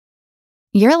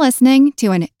You're listening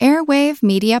to an Airwave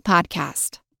Media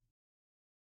Podcast.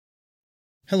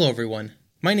 Hello, everyone.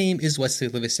 My name is Wesley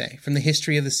Livesey from the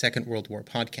History of the Second World War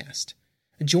podcast.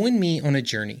 Join me on a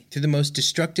journey through the most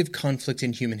destructive conflict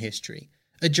in human history,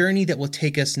 a journey that will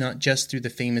take us not just through the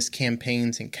famous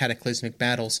campaigns and cataclysmic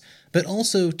battles, but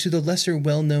also to the lesser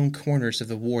well-known corners of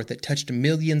the war that touched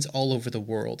millions all over the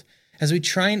world, as we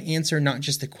try and answer not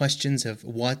just the questions of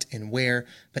what and where,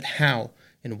 but how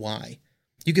and why.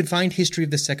 You can find History of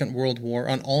the Second World War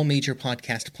on all major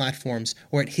podcast platforms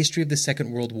or at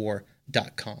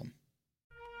historyofthesecondworldwar.com.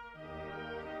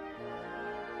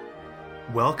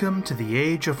 Welcome to the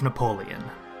Age of Napoleon.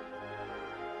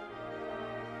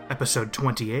 Episode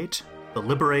 28, The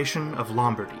Liberation of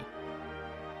Lombardy.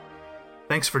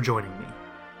 Thanks for joining me.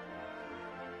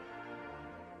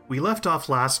 We left off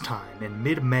last time in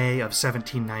mid-May of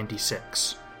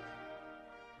 1796.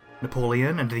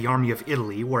 Napoleon and the Army of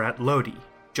Italy were at Lodi,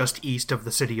 just east of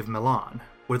the city of Milan,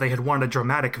 where they had won a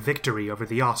dramatic victory over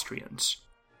the Austrians,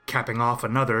 capping off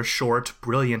another short,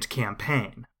 brilliant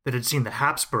campaign that had seen the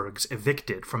Habsburgs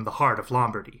evicted from the heart of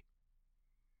Lombardy.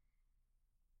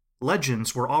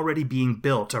 Legends were already being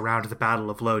built around the Battle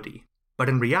of Lodi, but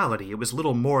in reality it was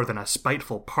little more than a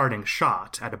spiteful parting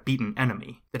shot at a beaten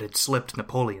enemy that had slipped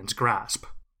Napoleon's grasp.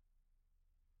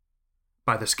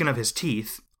 By the skin of his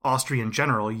teeth, Austrian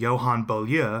General Johann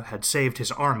Beaulieu had saved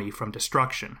his army from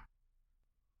destruction.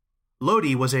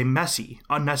 Lodi was a messy,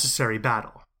 unnecessary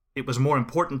battle. It was more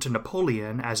important to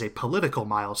Napoleon as a political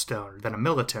milestone than a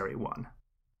military one.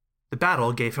 The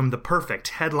battle gave him the perfect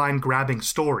headline-grabbing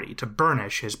story to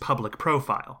burnish his public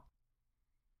profile.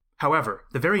 However,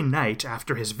 the very night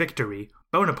after his victory,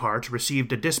 Bonaparte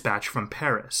received a dispatch from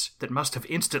Paris that must have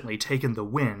instantly taken the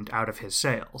wind out of his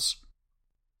sails.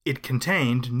 It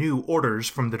contained new orders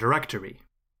from the Directory.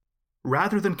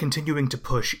 Rather than continuing to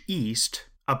push east,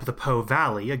 up the Po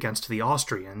Valley against the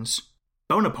Austrians,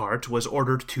 Bonaparte was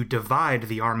ordered to divide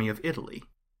the Army of Italy,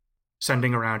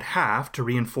 sending around half to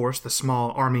reinforce the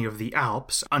small Army of the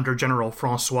Alps under General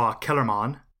François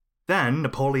Kellermann. Then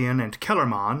Napoleon and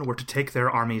Kellermann were to take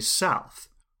their armies south,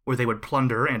 where they would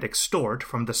plunder and extort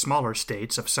from the smaller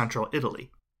states of central Italy,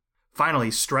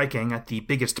 finally striking at the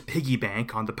biggest piggy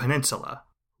bank on the peninsula,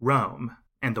 Rome,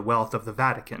 and the wealth of the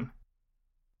Vatican.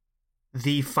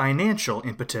 The financial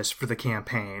impetus for the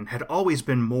campaign had always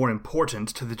been more important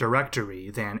to the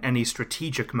Directory than any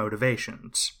strategic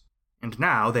motivations, and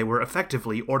now they were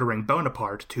effectively ordering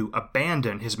Bonaparte to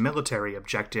abandon his military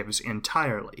objectives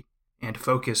entirely and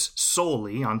focus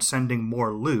solely on sending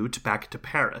more loot back to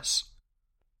Paris.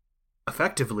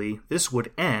 Effectively, this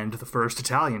would end the First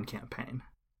Italian Campaign.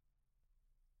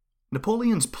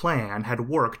 Napoleon's plan had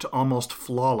worked almost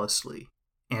flawlessly,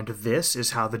 and this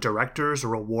is how the directors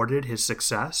rewarded his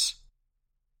success.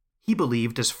 He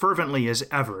believed as fervently as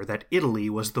ever that Italy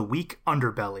was the weak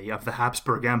underbelly of the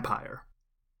Habsburg Empire.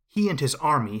 He and his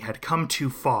army had come too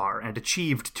far and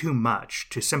achieved too much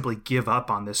to simply give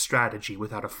up on this strategy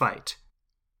without a fight.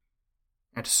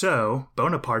 And so,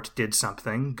 Bonaparte did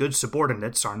something good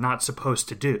subordinates are not supposed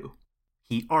to do.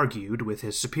 He argued with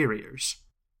his superiors.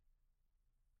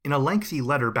 In a lengthy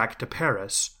letter back to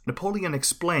Paris, Napoleon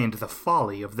explained the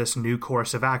folly of this new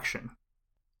course of action,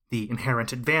 the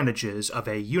inherent advantages of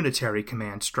a unitary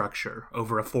command structure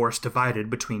over a force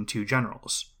divided between two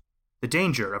generals, the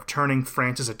danger of turning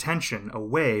France's attention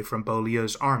away from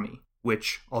Beaulieu's army,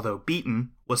 which, although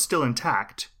beaten, was still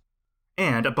intact,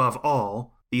 and, above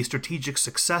all, the strategic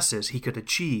successes he could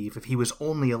achieve if he was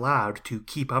only allowed to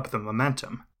keep up the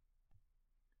momentum.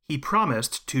 He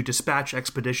promised to dispatch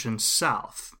expeditions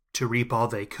south to reap all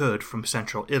they could from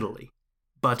central Italy,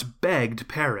 but begged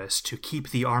Paris to keep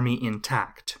the army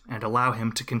intact and allow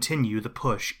him to continue the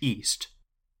push east.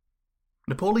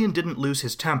 Napoleon didn't lose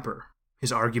his temper.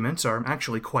 His arguments are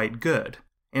actually quite good,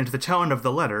 and the tone of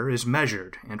the letter is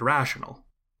measured and rational.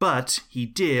 But he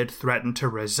did threaten to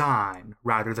resign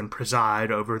rather than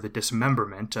preside over the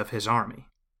dismemberment of his army.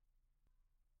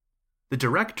 The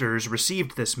directors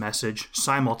received this message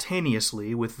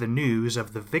simultaneously with the news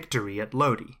of the victory at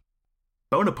Lodi.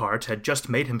 Bonaparte had just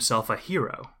made himself a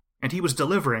hero, and he was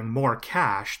delivering more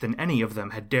cash than any of them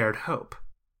had dared hope.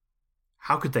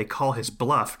 How could they call his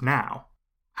bluff now?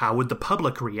 How would the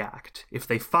public react if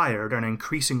they fired an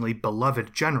increasingly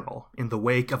beloved general in the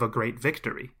wake of a great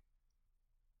victory?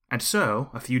 And so,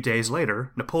 a few days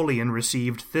later, Napoleon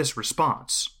received this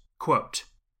response, quote,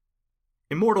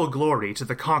 "Immortal glory to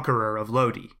the conqueror of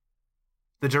Lodi.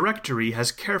 The Directory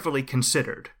has carefully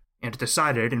considered and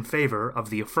decided in favor of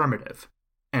the affirmative."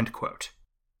 End quote.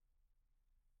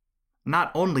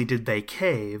 Not only did they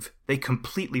cave, they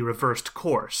completely reversed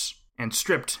course, and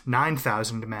stripped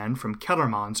 9,000 men from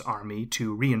Kellermann's army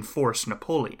to reinforce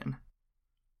Napoleon.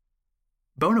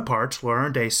 Bonaparte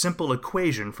learned a simple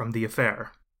equation from the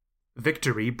affair.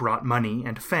 Victory brought money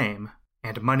and fame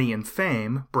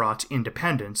fame brought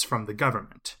independence from the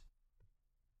government.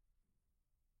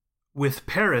 With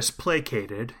Paris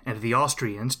placated and the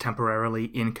Austrians temporarily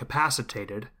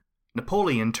incapacitated,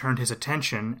 Napoleon turned his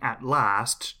attention at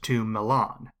last to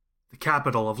Milan, the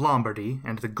capital of Lombardy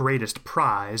and the greatest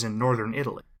prize in northern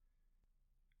Italy.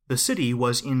 The city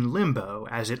was in limbo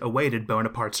as it awaited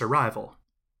Bonaparte's arrival.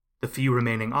 The few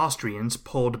remaining Austrians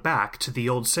pulled back to the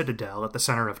old citadel at the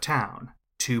center of town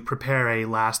to prepare a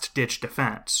last-ditch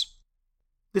defense.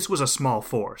 This was a small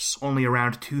force, only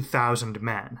around 2,000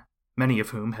 men, many of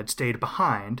whom had stayed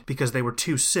behind because they were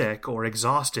too sick or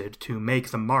exhausted to make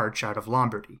the march out of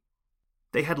Lombardy.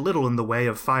 They had little in the way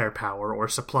of firepower or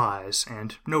supplies,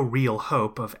 and no real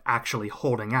hope of actually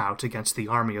holding out against the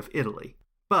army of Italy,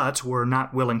 but were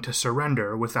not willing to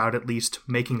surrender without at least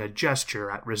making a gesture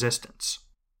at resistance.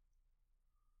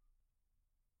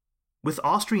 With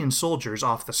Austrian soldiers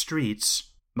off the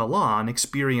streets, Milan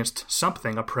experienced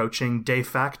something approaching de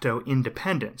facto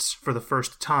independence for the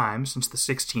first time since the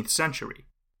 16th century.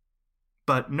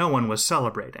 But no one was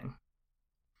celebrating.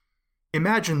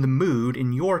 Imagine the mood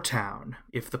in your town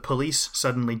if the police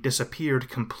suddenly disappeared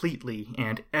completely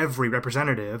and every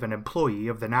representative and employee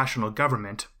of the national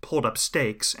government pulled up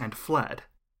stakes and fled.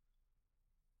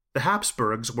 The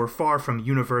Habsburgs were far from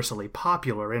universally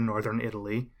popular in northern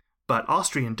Italy, but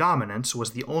Austrian dominance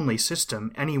was the only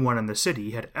system anyone in the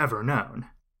city had ever known.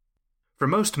 For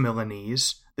most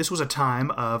Milanese, this was a time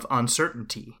of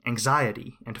uncertainty,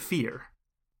 anxiety, and fear.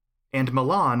 And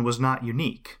Milan was not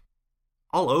unique.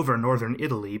 All over northern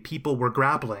Italy, people were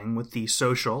grappling with the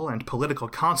social and political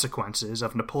consequences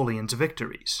of Napoleon's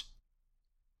victories.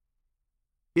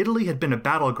 Italy had been a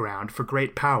battleground for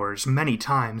great powers many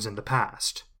times in the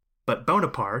past. But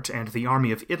Bonaparte and the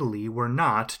Army of Italy were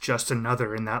not just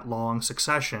another in that long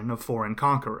succession of foreign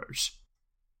conquerors.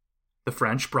 The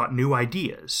French brought new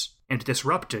ideas and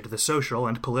disrupted the social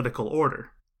and political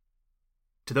order.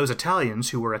 To those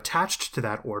Italians who were attached to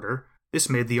that order, this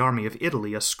made the Army of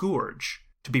Italy a scourge,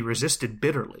 to be resisted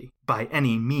bitterly by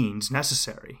any means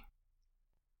necessary.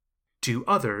 To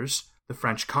others, the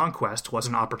French conquest was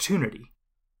an opportunity,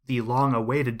 the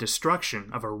long-awaited destruction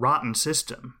of a rotten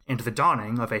system and the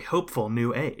dawning of a hopeful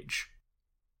new age.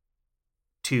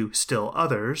 To still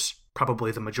others,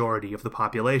 probably the majority of the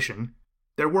population,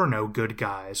 there were no good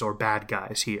guys or bad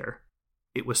guys here.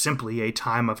 It was simply a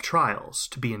time of trials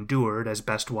to be endured as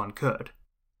best one could.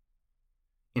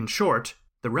 In short,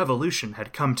 the revolution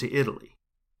had come to Italy,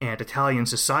 and Italian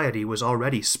society was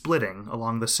already splitting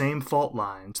along the same fault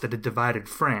lines that had divided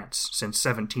France since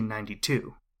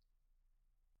 1792.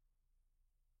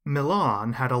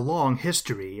 Milan had a long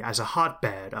history as a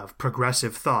hotbed of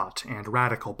progressive thought and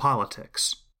radical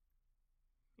politics.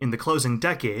 In the closing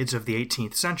decades of the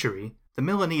 18th century, the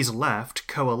Milanese left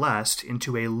coalesced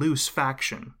into a loose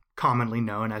faction, commonly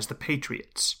known as the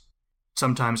Patriots,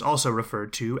 sometimes also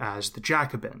referred to as the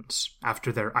Jacobins,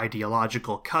 after their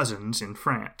ideological cousins in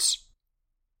France.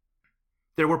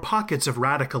 There were pockets of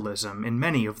radicalism in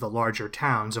many of the larger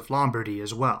towns of Lombardy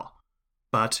as well.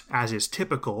 But, as is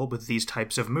typical with these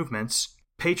types of movements,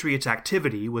 Patriots'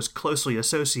 activity was closely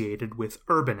associated with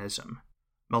urbanism.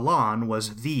 Milan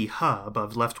was the hub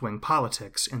of left-wing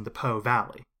politics in the Po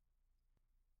Valley.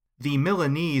 The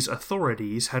Milanese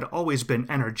authorities had always been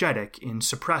energetic in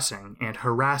suppressing and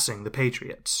harassing the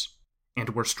Patriots,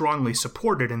 and were strongly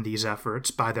supported in these efforts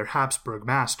by their Habsburg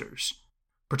masters,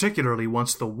 particularly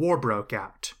once the war broke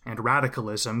out and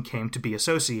radicalism came to be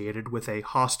associated with a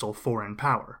hostile foreign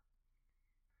power.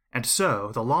 And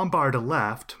so, the Lombard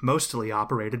left mostly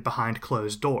operated behind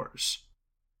closed doors.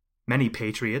 Many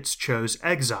patriots chose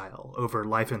exile over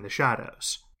life in the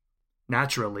shadows.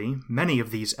 Naturally, many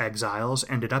of these exiles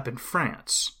ended up in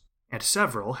France, and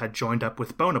several had joined up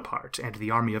with Bonaparte and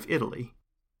the Army of Italy.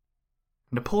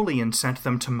 Napoleon sent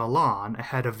them to Milan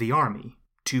ahead of the army,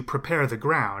 to prepare the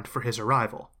ground for his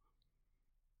arrival.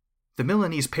 The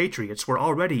Milanese patriots were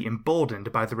already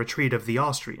emboldened by the retreat of the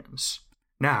Austrians.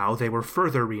 Now they were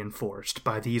further reinforced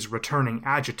by these returning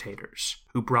agitators,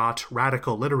 who brought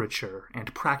radical literature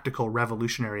and practical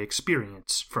revolutionary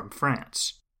experience from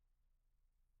France.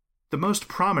 The most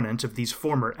prominent of these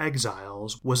former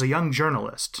exiles was a young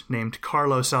journalist named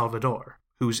Carlo Salvador,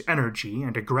 whose energy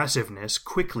and aggressiveness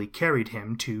quickly carried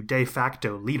him to de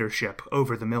facto leadership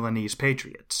over the Milanese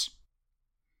patriots.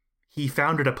 He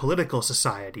founded a political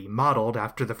society modeled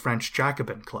after the French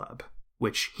Jacobin Club,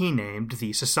 which he named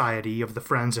the Society of the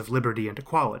Friends of Liberty and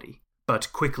Equality,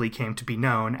 but quickly came to be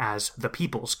known as the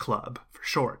People's Club for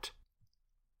short.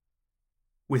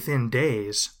 Within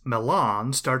days,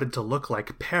 Milan started to look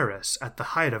like Paris at the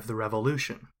height of the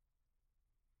revolution.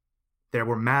 There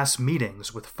were mass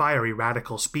meetings with fiery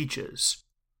radical speeches.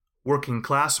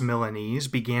 Working-class Milanese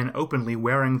began openly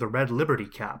wearing the red liberty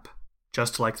cap,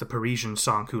 just like the Parisian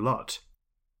sans-culotte.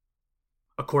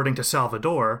 According to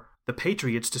Salvador, the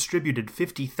Patriots distributed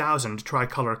 50,000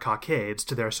 tricolor cockades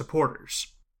to their supporters,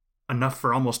 enough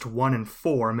for almost 1 in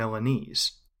 4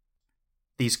 Milanese.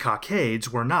 These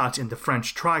cockades were not in the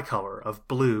French tricolor of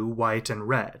blue, white, and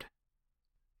red.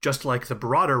 Just like the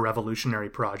broader revolutionary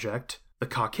project, the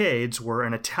cockades were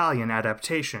an Italian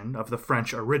adaptation of the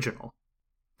French original.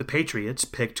 The Patriots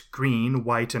picked green,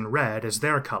 white, and red as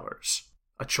their colors,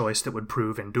 a choice that would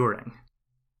prove enduring.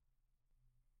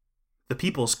 The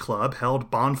People's Club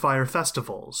held bonfire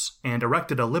festivals and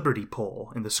erected a liberty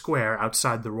pole in the square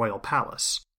outside the royal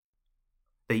palace.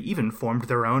 They even formed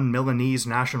their own Milanese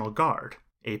National Guard,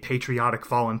 a patriotic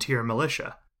volunteer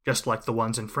militia, just like the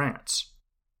ones in France.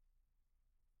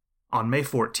 On May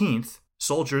 14th,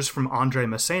 soldiers from André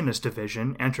Masséna's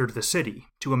division entered the city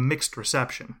to a mixed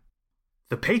reception.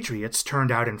 The Patriots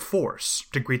turned out in force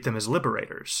to greet them as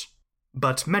liberators,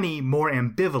 but many more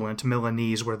ambivalent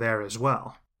Milanese were there as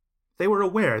well. They were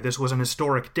aware this was an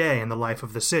historic day in the life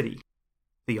of the city.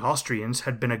 The Austrians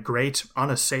had been a great,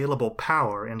 unassailable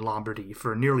power in Lombardy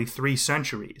for nearly 3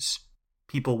 centuries.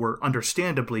 People were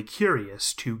understandably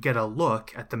curious to get a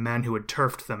look at the men who had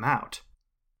turfed them out.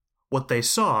 What they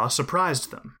saw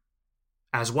surprised them.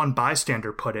 As one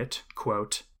bystander put it,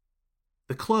 quote,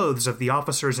 "The clothes of the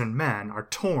officers and men are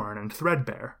torn and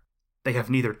threadbare. They have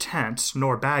neither tents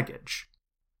nor baggage.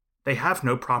 They have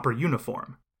no proper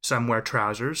uniform. Some wear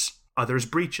trousers, others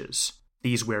breeches.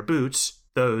 These wear boots,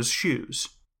 those shoes.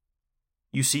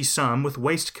 You see some with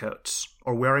waistcoats,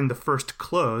 or wearing the first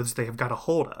clothes they have got a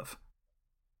hold of.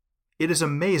 It is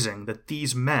amazing that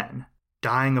these men,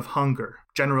 dying of hunger,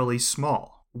 generally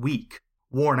small, weak,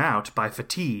 worn out by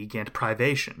fatigue and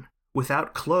privation,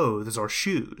 without clothes or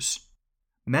shoes,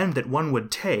 men that one would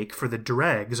take for the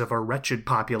dregs of a wretched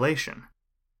population,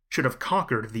 should have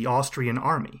conquered the Austrian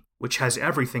army, which has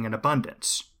everything in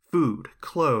abundance, food,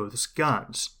 clothes,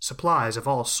 guns, supplies of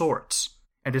all sorts,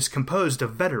 and is composed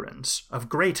of veterans of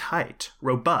great height,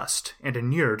 robust, and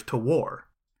inured to war."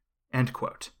 End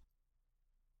quote.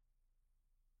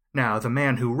 Now, the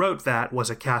man who wrote that was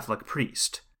a Catholic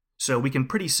priest, so we can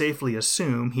pretty safely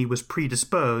assume he was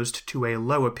predisposed to a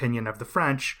low opinion of the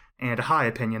French and a high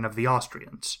opinion of the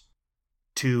Austrians.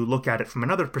 To look at it from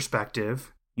another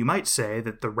perspective, you might say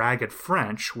that the ragged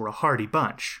French were a hardy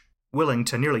bunch, willing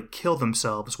to nearly kill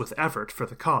themselves with effort for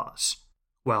the cause,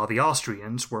 while the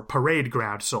Austrians were parade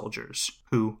ground soldiers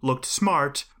who looked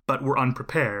smart but were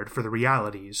unprepared for the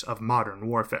realities of modern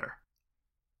warfare.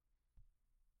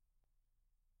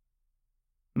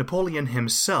 Napoleon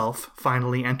himself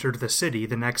finally entered the city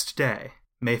the next day,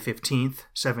 May 15,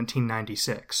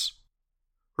 1796.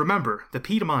 Remember, the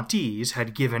Piedmontese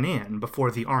had given in before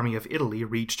the army of Italy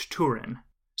reached Turin,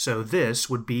 so this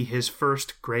would be his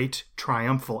first great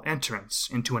triumphal entrance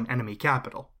into an enemy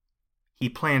capital. He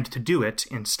planned to do it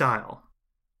in style.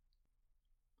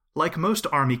 Like most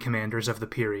army commanders of the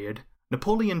period,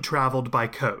 Napoleon traveled by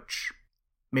coach.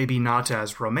 Maybe not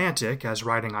as romantic as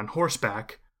riding on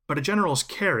horseback, but a general's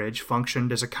carriage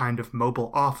functioned as a kind of mobile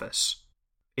office.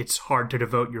 It's hard to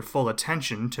devote your full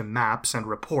attention to maps and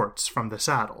reports from the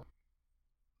saddle.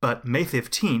 But May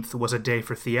 15th was a day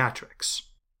for theatrics.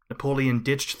 Napoleon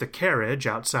ditched the carriage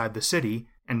outside the city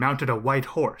and mounted a white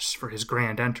horse for his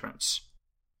grand entrance.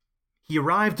 He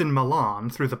arrived in Milan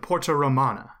through the Porta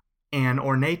Romana, an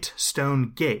ornate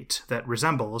stone gate that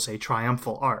resembles a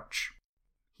triumphal arch.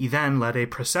 He then led a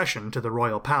procession to the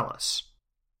royal palace.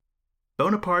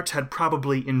 Bonaparte had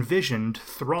probably envisioned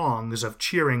throngs of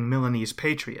cheering Milanese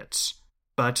patriots,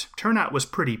 but turnout was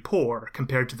pretty poor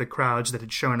compared to the crowds that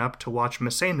had shown up to watch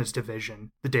Masséna's division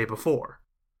the day before.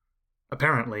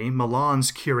 Apparently,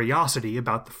 Milan's curiosity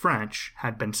about the French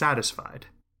had been satisfied.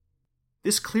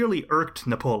 This clearly irked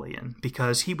Napoleon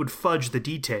because he would fudge the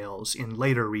details in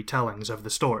later retellings of the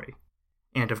story.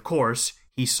 And of course,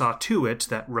 he saw to it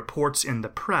that reports in the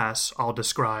press all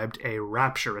described a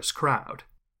rapturous crowd.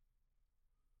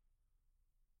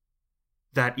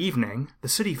 That evening, the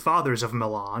city fathers of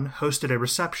Milan hosted a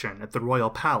reception at the royal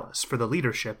palace for the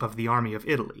leadership of the army of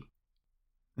Italy.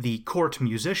 The court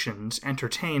musicians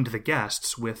entertained the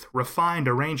guests with refined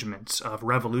arrangements of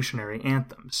revolutionary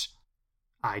anthems.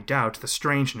 I doubt the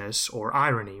strangeness or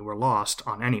irony were lost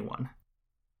on anyone.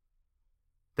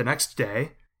 The next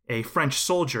day, a French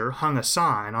soldier hung a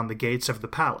sign on the gates of the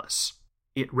palace.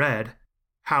 It read,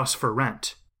 House for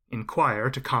rent. Inquire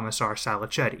to Commissar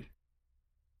Salicetti.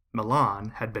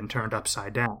 Milan had been turned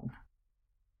upside down.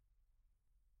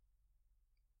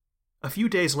 A few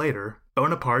days later,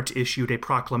 Bonaparte issued a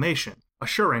proclamation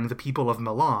assuring the people of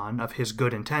Milan of his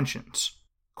good intentions.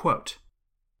 Quote,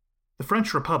 "The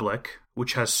French Republic,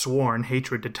 which has sworn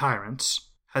hatred to tyrants,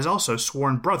 has also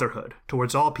sworn brotherhood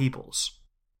towards all peoples.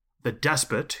 The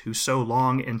despot who so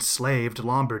long enslaved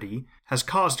Lombardy has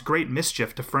caused great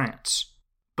mischief to France,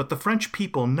 but the French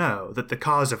people know that the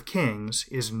cause of kings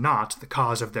is not the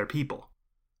cause of their people.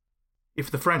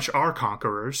 If the French are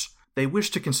conquerors, they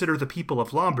wish to consider the people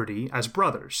of Lombardy as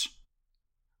brothers.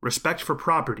 Respect for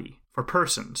property, for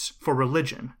persons, for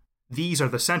religion, these are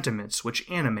the sentiments which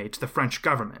animate the French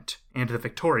government and the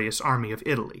victorious army of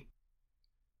Italy.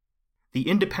 The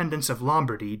independence of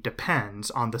Lombardy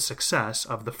depends on the success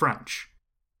of the French.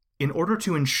 In order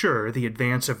to ensure the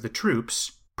advance of the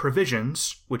troops,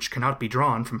 provisions, which cannot be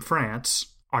drawn from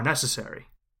France, are necessary.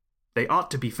 They ought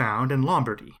to be found in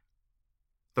Lombardy.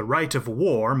 The right of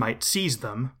war might seize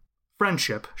them,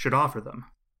 friendship should offer them.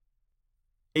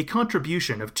 A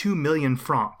contribution of 2 million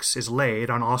francs is laid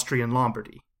on Austrian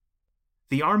Lombardy.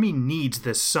 The army needs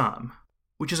this sum,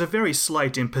 which is a very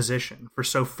slight imposition for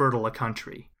so fertile a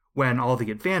country, when all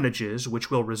the advantages which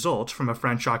will result from a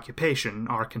French occupation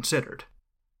are considered."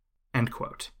 End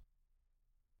quote.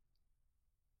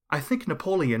 I think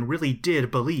Napoleon really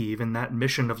did believe in that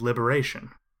mission of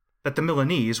liberation, that the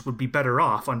Milanese would be better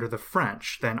off under the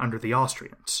French than under the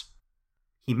Austrians.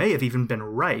 He may have even been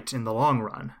right in the long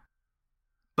run.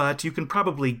 But you can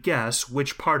probably guess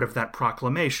which part of that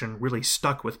proclamation really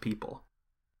stuck with people.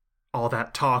 All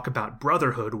that talk about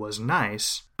brotherhood was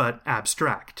nice, but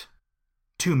abstract.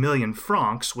 2 million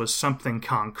francs was something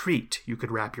concrete you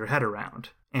could wrap your head around,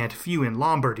 and few in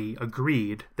Lombardy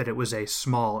agreed that it was a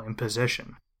small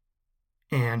imposition.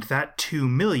 And that 2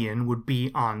 million would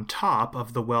be on top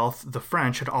of the wealth the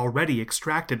French had already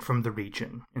extracted from the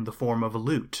region in the form of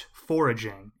loot,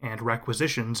 foraging, and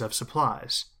requisitions of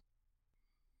supplies.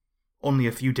 Only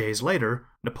a few days later,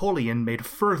 Napoleon made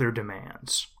further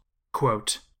demands.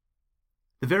 Quote,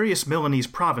 "The various Milanese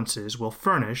provinces will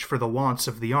furnish for the wants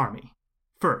of the army.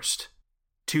 First,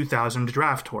 2,000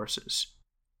 draft horses.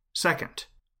 Second,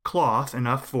 cloth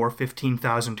enough for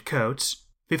 15,000 coats,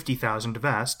 50,000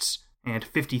 vests, and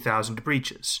 50,000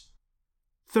 breeches.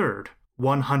 Third,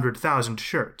 100,000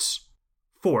 shirts.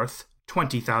 Fourth,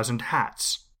 20,000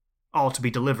 hats, all to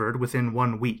be delivered within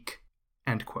 1 week."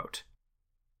 End quote.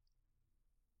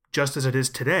 Just as it is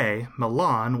today,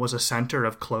 Milan was a center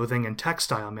of clothing and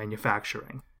textile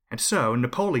manufacturing, and so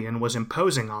Napoleon was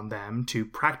imposing on them to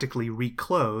practically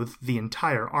reclothe the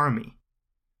entire army.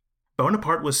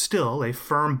 Bonaparte was still a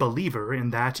firm believer in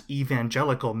that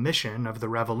evangelical mission of the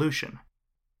revolution.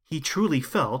 He truly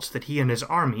felt that he and his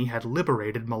army had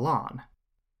liberated Milan.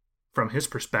 From his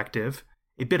perspective,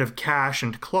 a bit of cash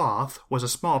and cloth was a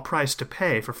small price to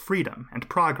pay for freedom and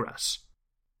progress.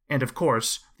 And of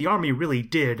course, the army really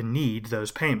did need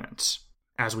those payments.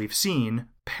 As we've seen,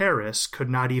 Paris could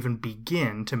not even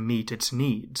begin to meet its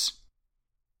needs.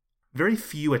 Very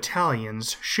few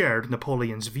Italians shared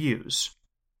Napoleon's views.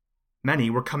 Many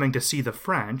were coming to see the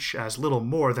French as little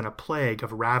more than a plague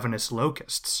of ravenous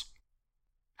locusts.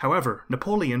 However,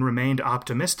 Napoleon remained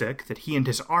optimistic that he and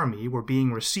his army were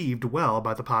being received well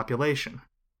by the population.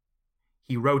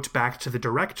 He wrote back to the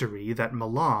Directory that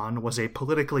Milan was a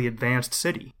politically advanced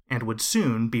city and would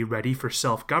soon be ready for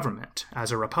self-government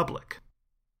as a republic.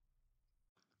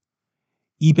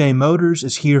 eBay Motors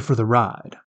is here for the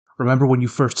ride. Remember when you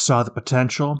first saw the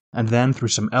potential, and then through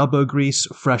some elbow grease,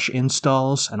 fresh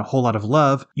installs, and a whole lot of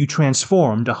love, you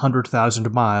transformed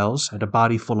 100,000 miles and a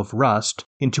body full of rust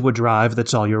into a drive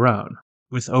that's all your own.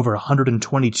 With over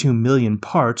 122 million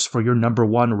parts for your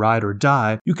 #1 ride or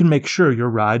die, you can make sure your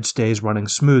ride stays running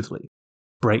smoothly.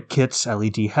 Brake kits,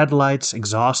 LED headlights,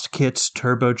 exhaust kits,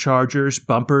 turbochargers,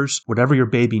 bumpers, whatever your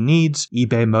baby needs,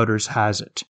 eBay Motors has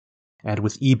it. And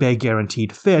with eBay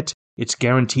Guaranteed Fit, it's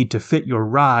guaranteed to fit your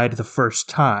ride the first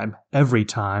time, every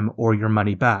time, or your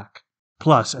money back.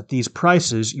 Plus, at these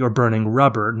prices, you're burning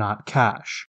rubber, not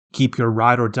cash. Keep your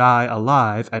ride or die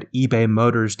alive at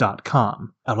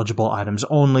ebaymotors.com. Eligible items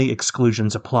only,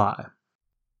 exclusions apply.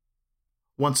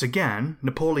 Once again,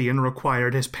 Napoleon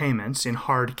required his payments in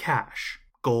hard cash,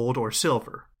 gold or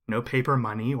silver, no paper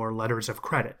money or letters of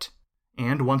credit.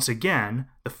 And once again,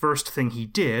 the first thing he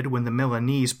did when the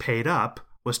Milanese paid up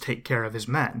was take care of his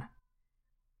men.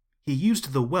 He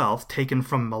used the wealth taken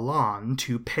from Milan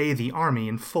to pay the army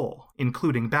in full,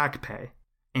 including back pay,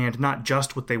 and not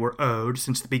just what they were owed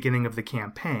since the beginning of the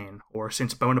campaign, or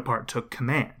since Bonaparte took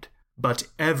command, but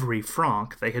every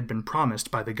franc they had been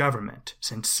promised by the government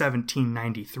since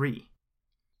 1793.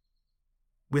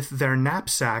 With their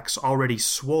knapsacks already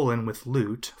swollen with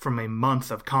loot from a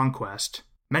month of conquest,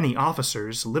 many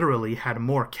officers literally had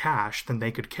more cash than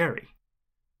they could carry.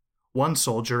 One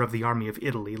soldier of the Army of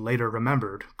Italy later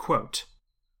remembered, quote,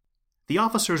 "The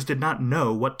officers did not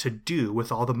know what to do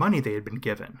with all the money they had been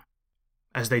given.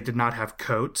 As they did not have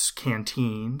coats,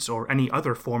 canteens, or any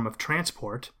other form of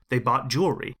transport, they bought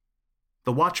jewelry.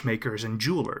 The watchmakers and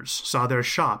jewelers saw their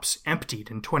shops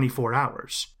emptied in 24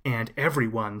 hours, and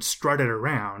everyone strutted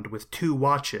around with 2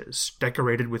 watches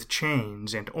decorated with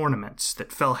chains and ornaments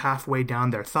that fell halfway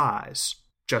down their thighs,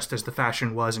 just as the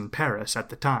fashion was in Paris at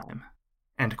the time."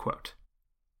 End quote.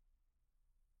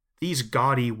 These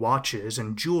gaudy watches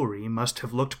and jewelry must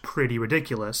have looked pretty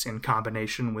ridiculous in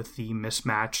combination with the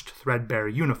mismatched, threadbare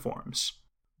uniforms.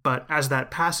 But as that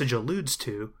passage alludes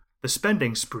to, the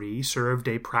spending spree served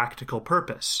a practical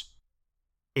purpose.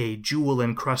 A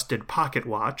jewel-encrusted pocket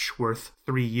watch worth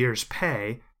 3 years'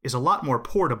 pay is a lot more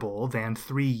portable than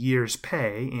 3 years'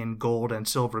 pay in gold and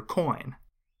silver coin.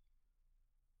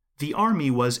 The army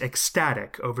was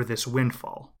ecstatic over this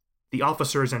windfall. The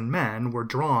officers and men were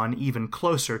drawn even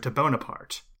closer to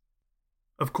Bonaparte.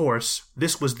 Of course,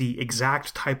 this was the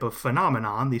exact type of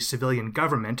phenomenon the civilian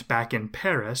government back in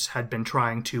Paris had been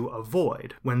trying to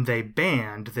avoid when they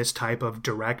banned this type of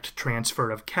direct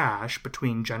transfer of cash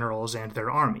between generals and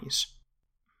their armies.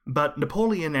 But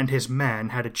Napoleon and his men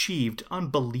had achieved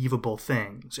unbelievable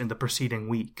things in the preceding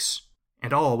weeks,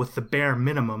 and all with the bare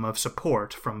minimum of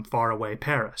support from faraway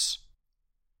Paris.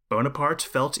 Bonaparte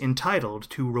felt entitled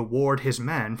to reward his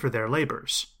men for their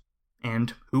labors,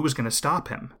 and who was going to stop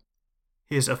him?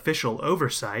 His official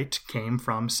oversight came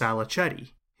from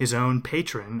Salicetti, his own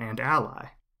patron and ally.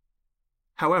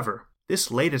 However,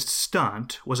 this latest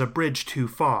stunt was a bridge too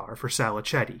far for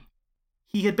Salicetti.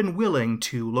 He had been willing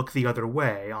to look the other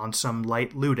way on some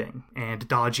light looting and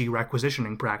dodgy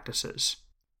requisitioning practices.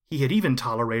 He had even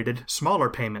tolerated smaller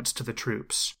payments to the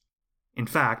troops. In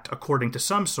fact, according to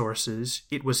some sources,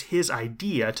 it was his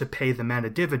idea to pay the men a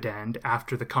dividend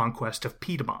after the conquest of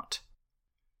Piedmont.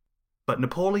 But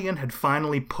Napoleon had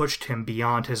finally pushed him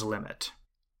beyond his limit.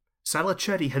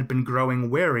 Salicetti had been growing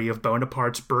wary of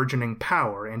Bonaparte's burgeoning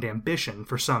power and ambition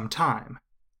for some time.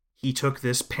 He took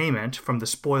this payment from the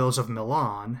spoils of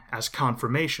Milan as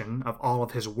confirmation of all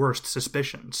of his worst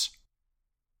suspicions.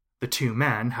 The 2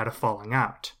 men had a falling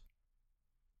out.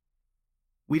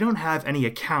 We don't have any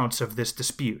accounts of this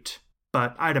dispute,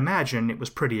 but I'd imagine it was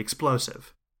pretty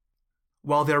explosive.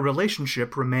 While their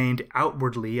relationship remained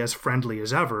outwardly as friendly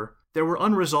as ever, there were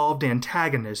unresolved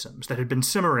antagonisms that had been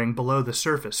simmering below the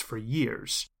surface for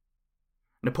years.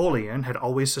 Napoleon had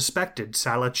always suspected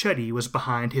Salicetti was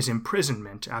behind his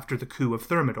imprisonment after the coup of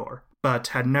Thermidor, but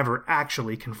had never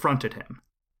actually confronted him.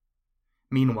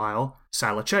 Meanwhile,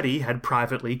 Salicetti had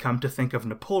privately come to think of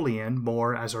Napoleon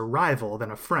more as a rival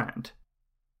than a friend.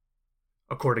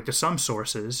 According to some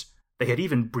sources, they had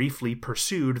even briefly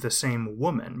pursued the same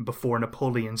woman before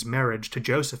Napoleon's marriage to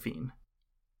Josephine.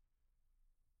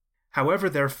 However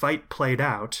their fight played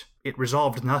out, it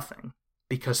resolved nothing,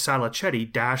 because Salicetti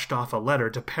dashed off a letter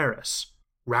to Paris,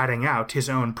 ratting out his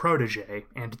own protégé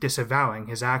and disavowing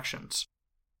his actions.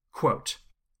 Quote,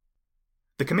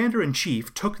 "The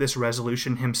commander-in-chief took this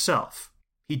resolution himself.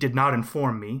 He did not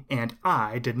inform me, and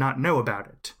I did not know about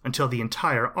it until the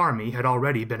entire army had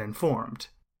already been informed."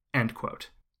 End quote.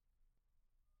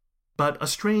 But a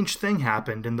strange thing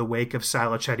happened in the wake of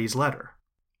Salicetti's letter.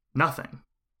 Nothing.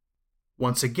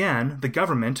 Once again, the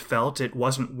government felt it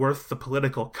wasn't worth the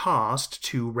political cost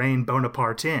to rein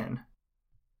Bonaparte in.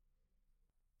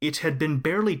 It had been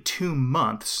barely 2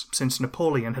 months since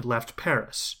Napoleon had left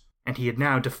Paris, and he had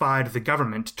now defied the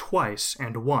government twice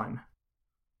and won.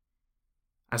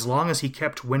 As long as he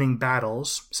kept winning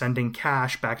battles, sending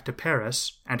cash back to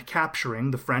Paris, and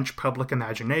capturing the French public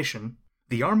imagination,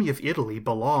 the Army of Italy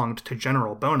belonged to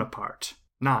General Bonaparte,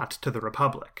 not to the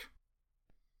Republic.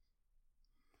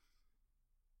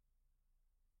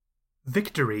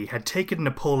 Victory had taken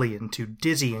Napoleon to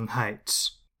dizzying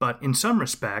heights, but in some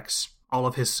respects, all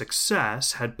of his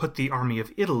success had put the Army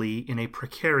of Italy in a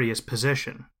precarious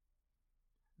position.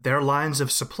 Their lines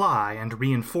of supply and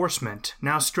reinforcement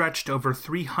now stretched over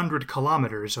 300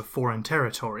 kilometers of foreign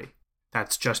territory.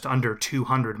 That's just under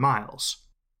 200 miles.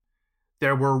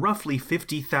 There were roughly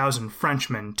 50,000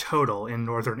 Frenchmen total in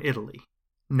northern Italy,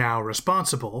 now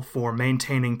responsible for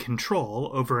maintaining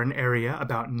control over an area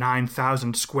about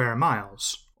 9,000 square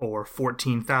miles, or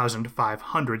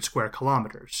 14,500 square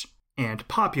kilometers, and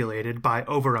populated by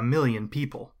over 1 million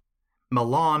people.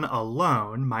 Milan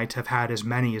alone might have had as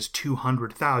many as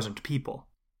 200,000 people.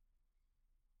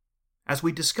 As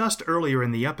we discussed earlier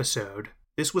in the episode,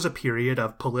 this was a period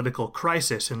of political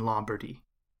crisis in Lombardy,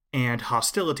 and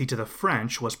hostility to the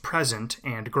French was present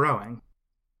and growing.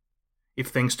 If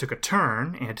things took a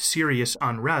turn and serious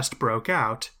unrest broke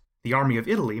out, the army of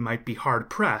Italy might be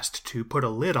hard-pressed to put a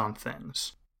lid on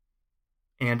things.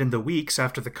 And in the weeks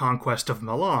after the conquest of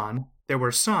Milan, there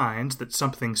were signs that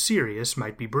something serious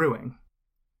might be brewing.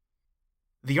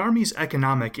 The army's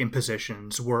economic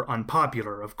impositions were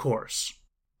unpopular, of course,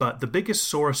 but the biggest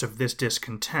source of this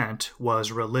discontent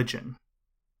was religion.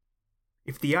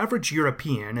 If the average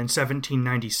European in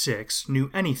 1796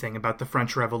 knew anything about the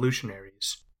French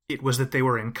revolutionaries, it was that they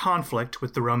were in conflict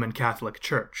with the Roman Catholic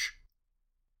Church.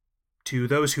 To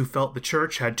those who felt the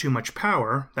Church had too much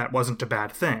power, that wasn't a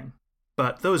bad thing,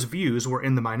 but those views were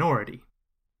in the minority.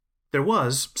 There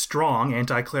was strong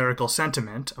anti-clerical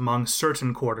sentiment among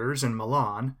certain quarters in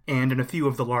Milan and in a few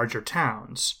of the larger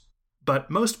towns, but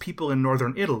most people in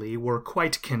northern Italy were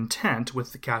quite content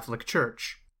with the Catholic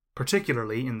Church,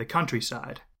 particularly in the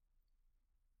countryside.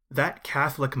 That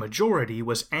Catholic majority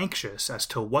was anxious as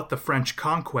to what the French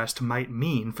conquest might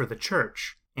mean for the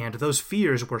Church, and those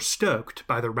fears were stoked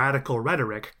by the radical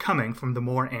rhetoric coming from the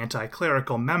more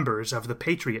anti-clerical members of the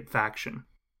Patriot faction.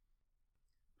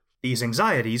 These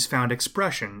anxieties found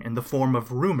expression in the form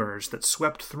of rumors that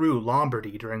swept through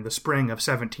Lombardy during the spring of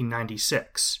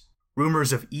 1796,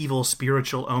 rumors of evil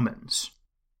spiritual omens.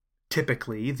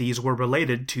 Typically, these were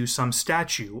related to some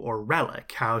statue or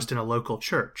relic housed in a local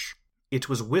church. It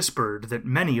was whispered that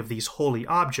many of these holy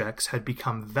objects had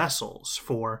become vessels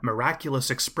for miraculous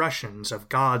expressions of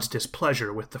God's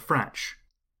displeasure with the French.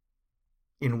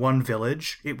 In one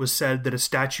village, it was said that a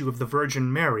statue of the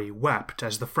Virgin Mary wept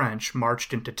as the French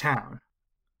marched into town.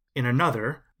 In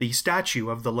another, the statue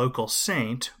of the local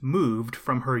saint moved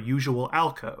from her usual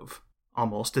alcove,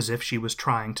 almost as if she was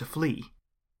trying to flee.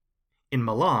 In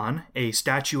Milan, a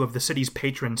statue of the city's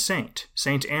patron saint,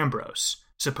 Saint Ambrose,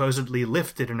 supposedly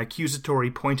lifted an accusatory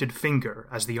pointed finger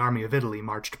as the army of Italy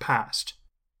marched past.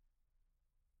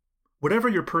 Whatever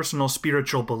your personal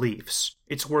spiritual beliefs,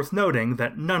 it's worth noting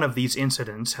that none of these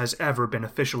incidents has ever been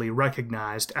officially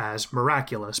recognized as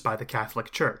miraculous by the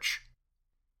Catholic Church.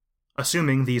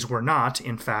 Assuming these were not,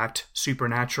 in fact,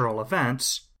 supernatural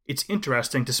events, it's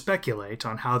interesting to speculate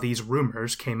on how these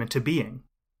rumors came into being.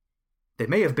 They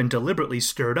may have been deliberately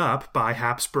stirred up by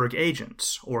Habsburg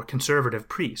agents or conservative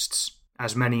priests,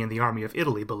 as many in the army of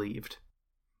Italy believed.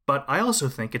 But I also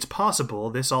think it's possible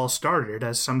this all started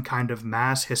as some kind of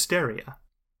mass hysteria.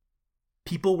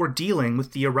 People were dealing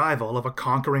with the arrival of a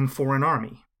conquering foreign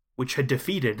army, which had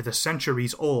defeated the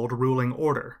centuries-old ruling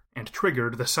order and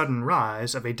triggered the sudden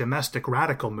rise of a domestic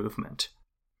radical movement.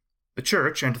 The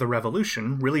Church and the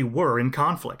Revolution really were in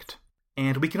conflict,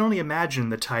 and we can only imagine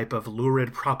the type of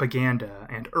lurid propaganda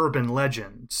and urban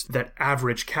legends that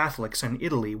average Catholics in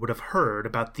Italy would have heard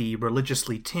about the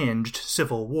religiously tinged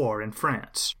civil war in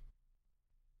France.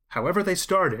 However they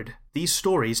started, these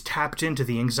stories tapped into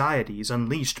the anxieties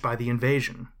unleashed by the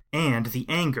invasion, and the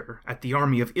anger at the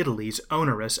army of Italy's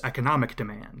onerous economic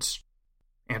demands.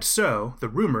 And so, the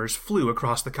rumors flew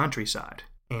across the countryside,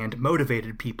 and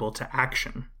motivated people to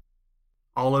action.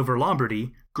 All over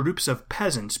Lombardy, groups of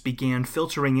peasants began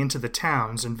filtering into the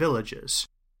towns and villages.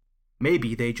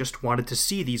 Maybe they just wanted to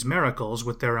see these miracles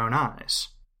with their own eyes.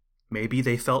 Maybe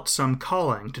they felt some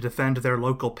calling to defend their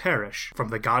local parish from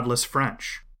the godless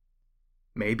French.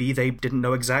 Maybe they didn't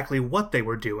know exactly what they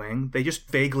were doing, they just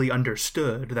vaguely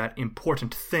understood that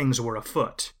important things were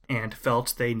afoot, and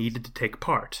felt they needed to take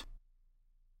part.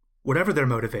 Whatever their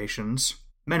motivations,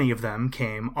 many of them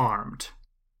came armed.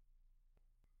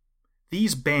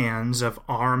 These bands of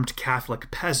armed Catholic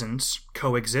peasants,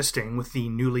 coexisting with the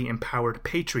newly empowered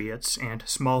patriots and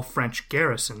small French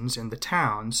garrisons in the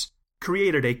towns,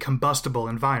 created a combustible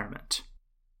environment.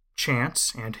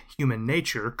 Chance and human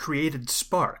nature created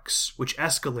sparks, which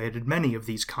escalated many of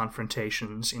these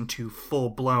confrontations into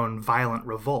full-blown violent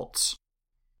revolts.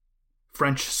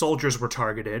 French soldiers were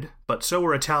targeted, but so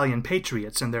were Italian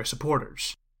patriots and their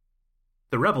supporters.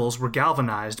 The rebels were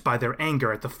galvanized by their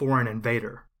anger at the foreign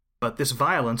invader, but this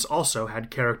violence also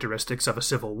had characteristics of a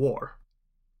civil war.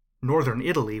 Northern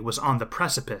Italy was on the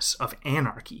precipice of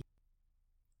anarchy.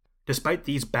 Despite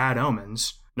these bad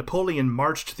omens, Napoleon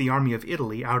marched the army of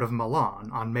Italy out of Milan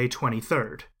on May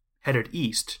 23rd, headed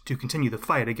east to continue the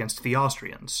fight against the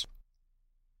Austrians.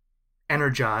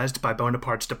 Energized by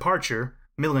Bonaparte's departure,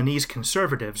 Milanese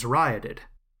conservatives rioted,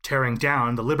 tearing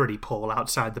down the Liberty Pole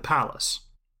outside the palace.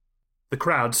 The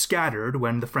crowd scattered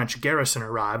when the French garrison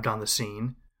arrived on the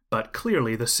scene, but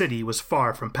clearly the city was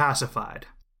far from pacified.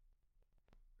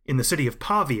 In the city of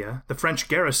Pavia, the French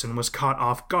garrison was caught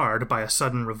off guard by a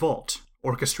sudden revolt,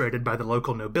 orchestrated by the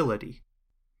local nobility.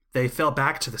 They fell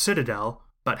back to the citadel,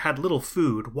 but had little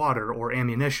food, water, or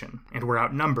ammunition, and were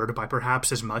outnumbered by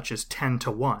perhaps as much as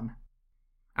 10-1.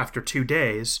 After 2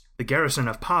 days, the garrison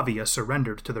of Pavia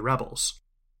surrendered to the rebels.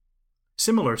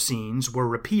 Similar scenes were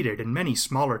repeated in many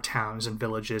smaller towns and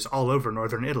villages all over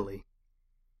northern Italy.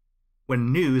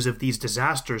 When news of these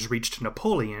disasters reached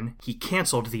Napoleon, he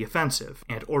cancelled the offensive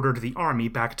and ordered the army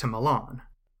back to Milan,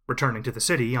 returning to the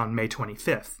city on May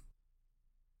 25th.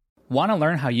 Want to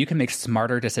learn how you can make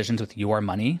smarter decisions with your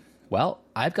money? Well,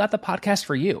 I've got the podcast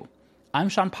for you. I'm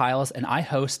Sean Piles, and I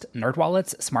host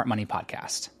NerdWallet's Smart Money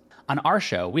Podcast. On our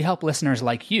show, we help listeners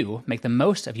like you make the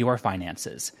most of your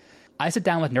finances. I sit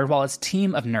down with NerdWallet's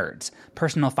team of nerds,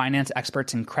 personal finance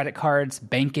experts in credit cards,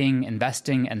 banking,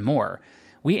 investing, and more.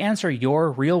 We answer your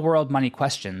real-world money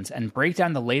questions and break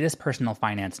down the latest personal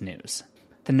finance news.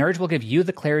 The nerds will give you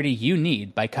the clarity you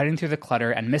need by cutting through the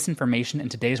clutter and misinformation in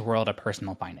today's world of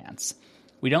personal finance.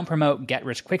 We don't promote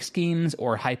get-rich-quick schemes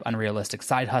or hype unrealistic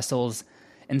side hustles.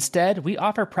 Instead, we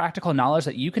offer practical knowledge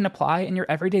that you can apply in your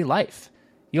everyday life.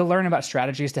 You'll learn about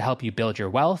strategies to help you build your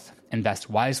wealth, invest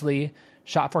wisely,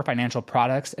 shop for financial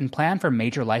products, and plan for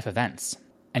major life events.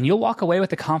 And you'll walk away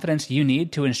with the confidence you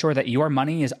need to ensure that your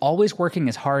money is always working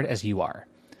as hard as you are.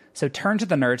 So turn to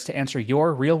the nerds to answer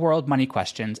your real-world money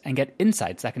questions and get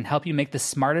insights that can help you make the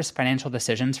smartest financial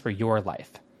decisions for your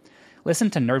life. Listen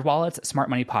to NerdWallet's Smart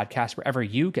Money Podcast wherever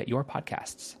you get your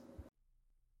podcasts.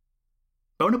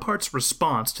 Bonaparte's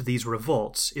response to these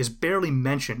revolts is barely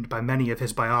mentioned by many of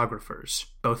his biographers,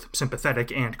 both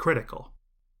sympathetic and critical.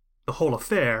 The whole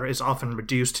affair is often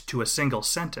reduced to a single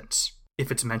sentence,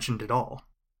 if it's mentioned at all.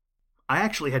 I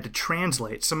actually had to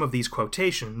translate some of these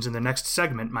quotations in the next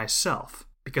segment myself,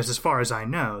 because as far as I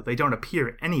know, they don't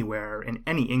appear anywhere in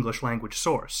any English language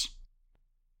source.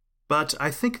 But I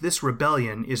think this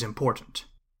rebellion is important.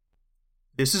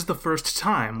 This is the first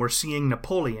time we're seeing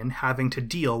Napoleon having to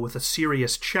deal with a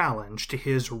serious challenge to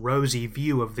his rosy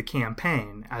view of the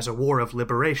campaign as a war of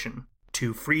liberation,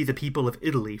 to free the people of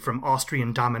Italy from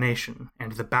Austrian domination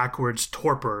and the backwards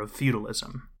torpor of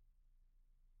feudalism.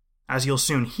 As you'll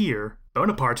soon hear,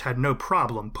 Bonaparte had no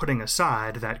problem putting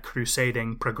aside that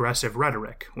crusading, progressive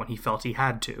rhetoric when he felt he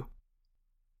had to.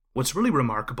 What's really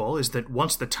remarkable is that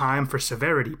once the time for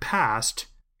severity passed,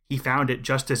 he found it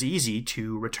just as easy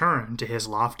to return to his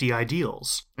lofty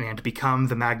ideals and become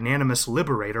the magnanimous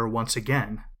liberator once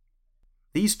again.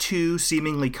 These two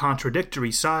seemingly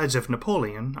contradictory sides of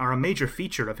Napoleon are a major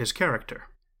feature of his character.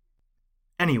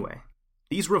 Anyway,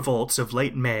 these revolts of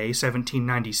late May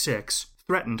 1796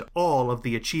 threatened all of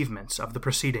the achievements of the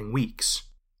preceding weeks.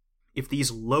 If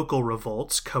these local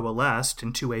revolts coalesced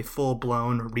into a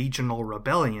full-blown regional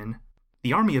rebellion,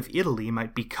 the army of Italy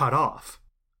might be cut off,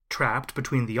 trapped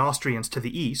between the Austrians to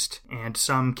the east and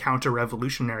some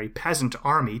counter-revolutionary peasant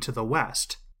army to the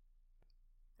west.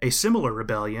 A similar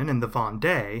rebellion in the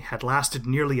Vendée had lasted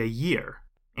nearly a year,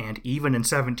 and even in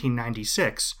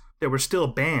 1796 there were still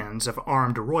bands of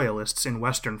armed royalists in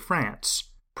western France,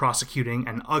 prosecuting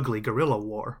an ugly guerrilla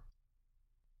war.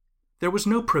 There was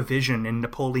no provision in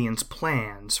Napoleon's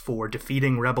plans for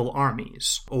defeating rebel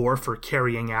armies or for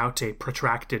carrying out a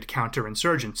protracted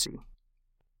counterinsurgency.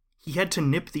 He had to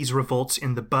nip these revolts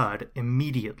in the bud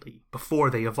immediately before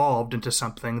they evolved into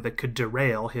something that could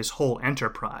derail his whole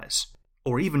enterprise,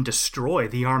 or even destroy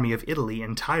the army of Italy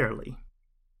entirely.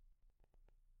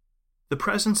 The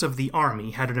presence of the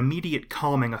army had an immediate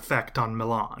calming effect on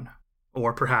Milan,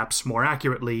 or perhaps more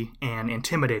accurately, an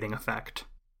intimidating effect.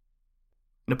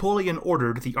 Napoleon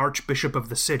ordered the Archbishop of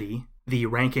the city, the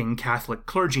ranking Catholic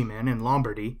clergyman in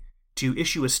Lombardy, to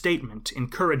issue a statement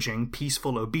encouraging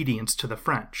peaceful obedience to the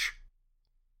French.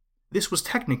 This was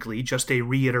technically just a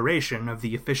reiteration of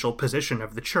the official position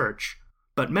of the Church,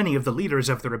 but many of the leaders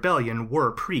of the rebellion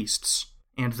were priests,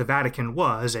 and the Vatican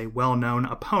was a well-known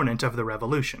opponent of the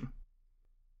revolution.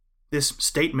 This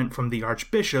statement from the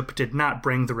Archbishop did not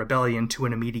bring the rebellion to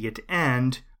an immediate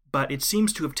end, but it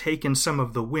seems to have taken some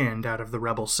of the wind out of the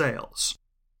rebel sails.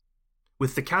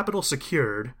 With the capital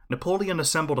secured, Napoleon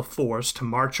assembled a force to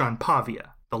march on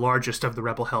Pavia, the largest of the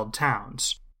rebel-held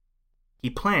towns. He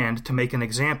planned to make an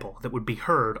example that would be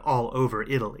heard all over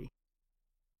Italy.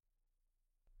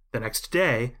 The next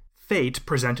day, fate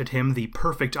presented him the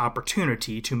perfect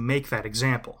opportunity to make that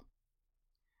example.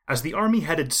 As the army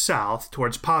headed south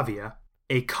towards Pavia,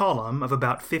 a column of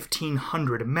about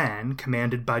 1,500 men,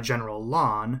 commanded by General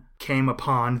Lannes, came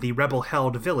upon the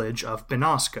rebel-held village of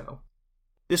Binasco.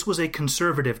 This was a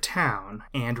conservative town,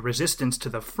 and resistance to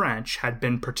the French had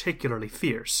been particularly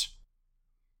fierce.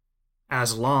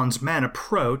 As Lannes's men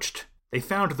approached, they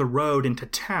found the road into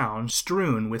town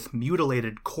strewn with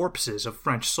mutilated corpses of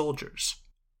French soldiers.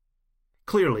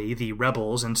 Clearly, the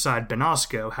rebels inside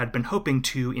Benasco had been hoping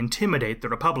to intimidate the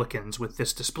Republicans with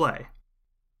this display,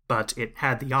 but it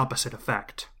had the opposite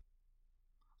effect.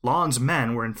 Lannes's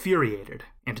men were infuriated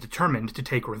and determined to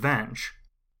take revenge.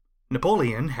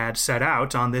 Napoleon had set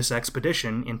out on this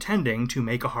expedition intending to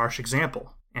make a harsh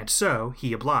example, and so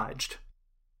he obliged.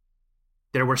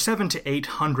 There were 700 to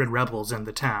 800 rebels in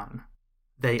the town.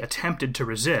 They attempted to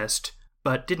resist,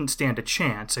 but didn't stand a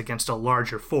chance against a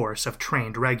larger force of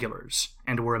trained regulars,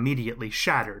 and were immediately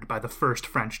shattered by the first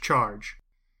French charge.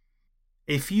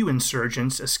 A few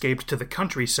insurgents escaped to the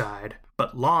countryside,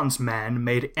 but Lannes's men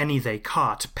made any they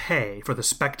caught pay for the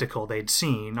spectacle they'd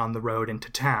seen on the road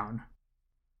into town.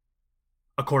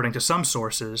 According to some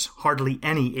sources, hardly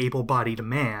any able-bodied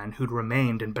man who'd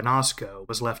remained in Benasco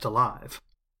was left alive.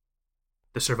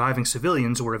 The surviving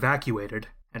civilians were evacuated,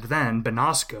 and then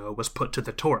Benasco was put to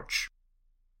the torch.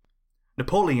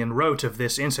 Napoleon wrote of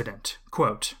this incident,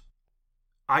 quote,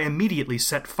 "I immediately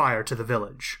set fire to the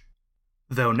village.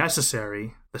 Though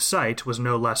necessary, the sight was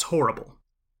no less horrible.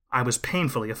 I was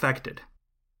painfully affected.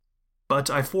 But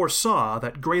I foresaw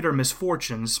that greater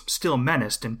misfortunes still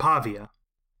menaced in Pavia."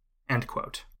 End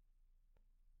quote.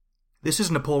 This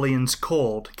is Napoleon's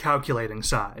cold, calculating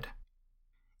side.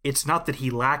 It's not that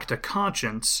he lacked a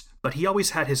conscience, but he always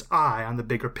had his eye on the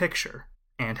bigger picture,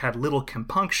 and had little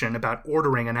compunction about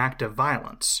ordering an act of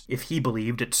violence if he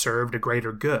believed it served a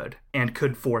greater good, and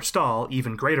could forestall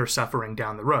even greater suffering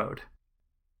down the road.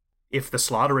 If the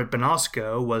slaughter at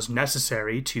Benasco was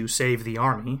necessary to save the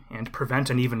army and prevent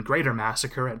an even greater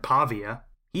massacre at Pavia,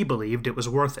 he believed it was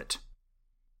worth it.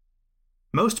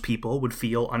 Most people would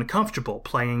feel uncomfortable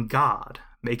playing God,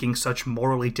 making such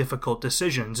morally difficult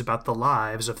decisions about the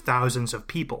lives of thousands of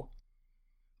people.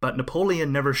 But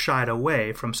Napoleon never shied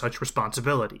away from such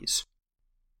responsibilities.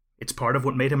 It's part of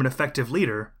what made him an effective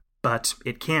leader, but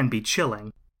it can be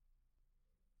chilling.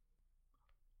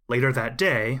 Later that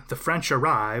day, the French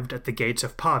arrived at the gates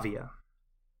of Pavia.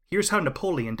 Here's how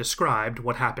Napoleon described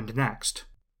what happened next.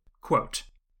 Quote,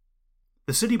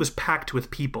 "The city was packed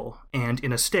with people, and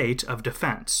in a state of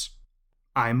defense.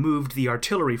 I moved the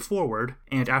artillery forward,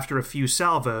 and after a few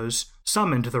salvos,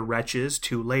 summoned the wretches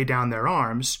to lay down their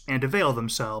arms and avail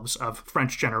themselves of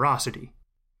French generosity.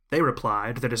 They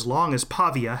replied that as long as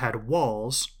Pavia had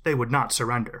walls, they would not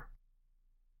surrender.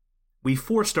 We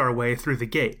forced our way through the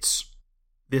gates.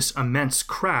 This immense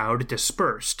crowd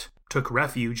dispersed, took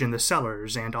refuge in the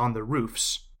cellars and on the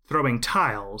roofs, throwing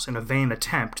tiles in a vain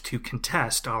attempt to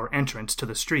contest our entrance to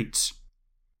the streets.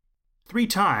 3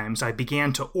 times I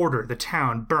began to order the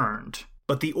town burned,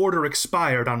 but the order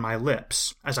expired on my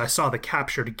lips as I saw the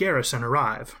captured garrison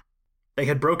arrive. They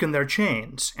had broken their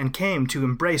chains and came to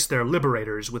embrace their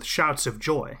liberators with shouts of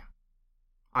joy.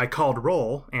 I called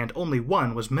roll, and only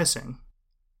one was missing."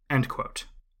 End quote.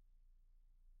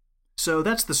 So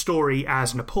that's the story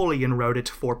as Napoleon wrote it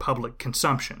for public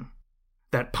consumption,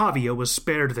 that Pavia was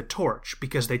spared the torch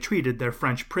because they treated their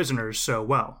French prisoners so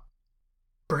well.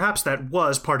 Perhaps that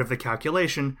was part of the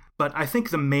calculation, but I think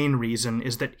the main reason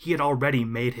is that he had already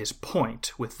made his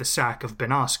point with the sack of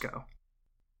Benasco.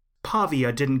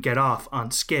 Pavia didn't get off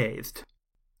unscathed.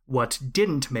 What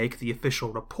didn't make the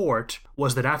official report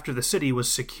was that after the city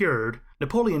was secured,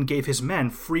 Napoleon gave his men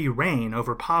free rein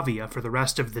over Pavia for the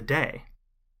rest of the day.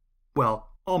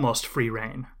 Well, almost free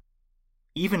rein.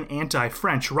 Even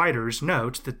anti-French writers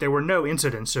note that there were no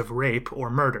incidents of rape or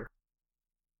murder.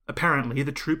 Apparently,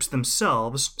 the troops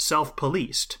themselves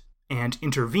self-policed and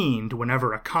intervened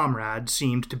whenever a comrade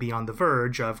seemed to be on the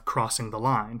verge of crossing the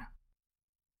line.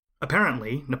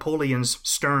 Apparently, Napoleon's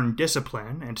stern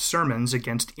discipline and sermons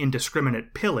against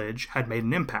indiscriminate pillage had made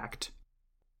an impact.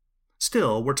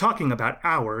 Still, we're talking about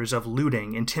hours of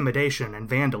looting, intimidation, and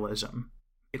vandalism.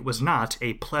 It was not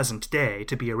a pleasant day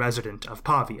to be a resident of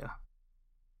Pavia.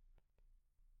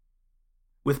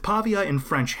 With Pavia in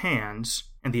French hands,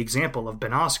 and the example of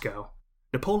Benasco,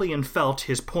 Napoleon felt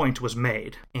his point was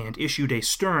made, and issued a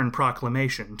stern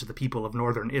proclamation to the people of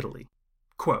northern Italy.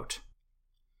 Quote,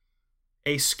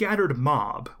 "A scattered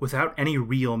mob, without any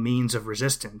real means of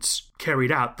resistance,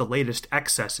 carried out the latest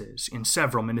excesses in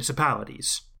several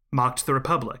municipalities, mocked the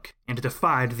Republic, and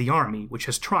defied the army which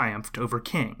has triumphed over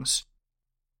kings.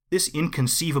 This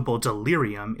inconceivable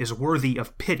delirium is worthy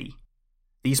of pity.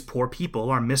 These poor people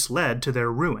are misled to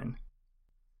their ruin.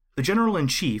 The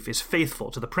General-in-Chief is faithful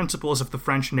to the principles of the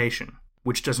French nation,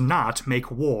 which does not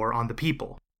make war on the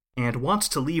people, and wants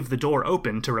to leave the door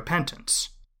open to repentance,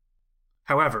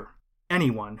 However,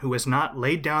 anyone who has not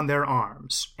laid down their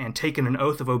arms and taken an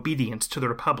oath of obedience to the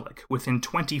Republic within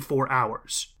 24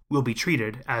 hours will be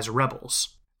treated as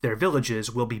rebels. Their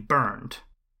villages will be burned.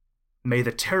 May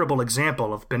the terrible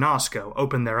example of Benasco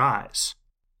open their eyes.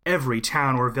 Every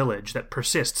town or village that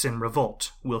persists in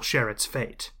revolt will share its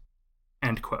fate."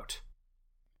 End quote.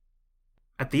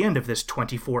 At the end of this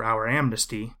 24-hour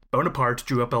amnesty, Bonaparte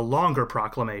drew up a longer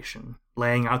proclamation,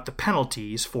 laying out the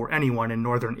penalties for anyone in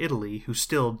northern Italy who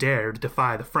still dared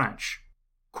defy the French.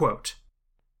 Quote,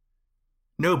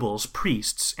 "Nobles,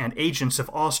 priests, and agents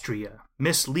of Austria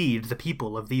mislead the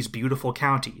people of these beautiful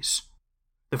counties.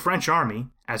 The French army,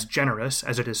 as generous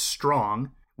as it is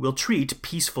strong, will treat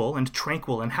peaceful and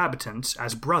tranquil inhabitants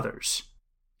as brothers.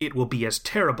 It will be as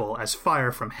terrible as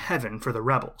fire from heaven for the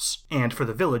rebels, and for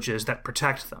the villages that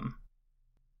protect them."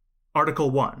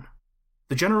 Article 1.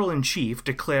 The General-in-Chief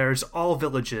declares all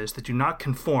villages that do not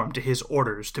conform to his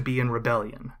orders to be in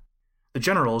rebellion. The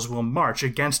generals will march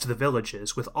against the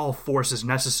villages with all forces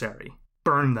necessary,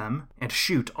 burn them, and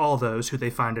shoot all those who they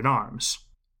find in arms.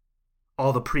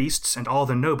 All the priests and all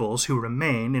the nobles who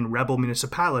remain in rebel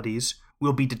municipalities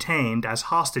will be detained as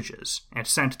hostages and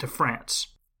sent to France.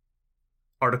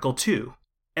 Article 2.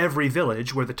 Every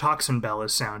village where the tocsin bell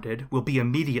is sounded will be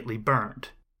immediately burned.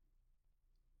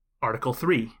 Article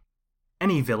 3.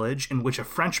 Any village in which a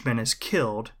Frenchman is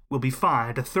killed will be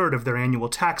fined a third of their annual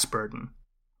tax burden,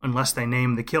 unless they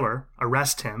name the killer,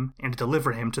 arrest him, and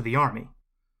deliver him to the army.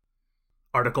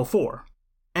 Article 4.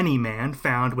 Any man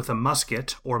found with a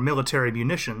musket or military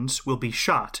munitions will be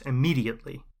shot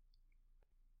immediately.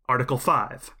 Article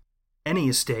 5. Any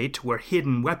estate where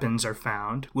hidden weapons are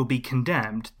found will be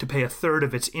condemned to pay a third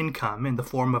of its income in the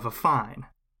form of a fine.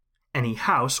 Any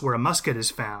house where a musket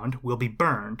is found will be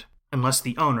burned, unless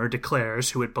the owner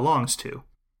declares who it belongs to.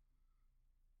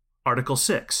 Article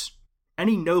 6.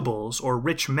 Any nobles or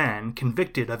rich men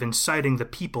convicted of inciting the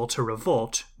people to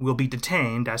revolt will be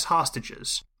detained as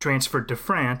hostages, transferred to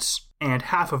France, and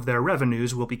half of their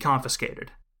revenues will be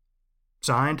confiscated.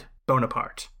 Signed,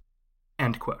 Bonaparte.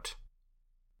 End quote.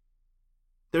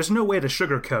 There's no way to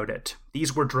sugarcoat it.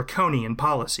 These were draconian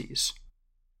policies.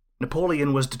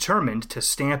 Napoleon was determined to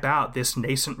stamp out this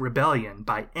nascent rebellion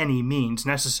by any means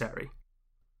necessary.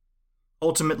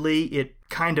 Ultimately, it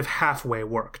kind of halfway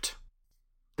worked.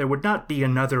 There would not be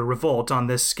another revolt on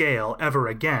this scale ever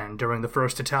again during the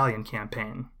First Italian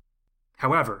campaign.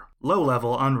 However,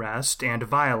 low-level unrest and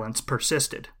violence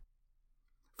persisted.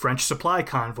 French supply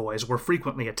convoys were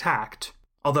frequently attacked,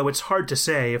 although it's hard to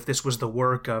say if this was the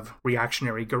work of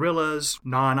reactionary guerrillas,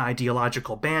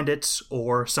 non-ideological bandits,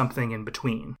 or something in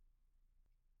between.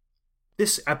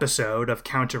 This episode of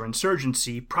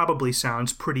counterinsurgency probably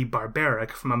sounds pretty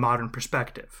barbaric from a modern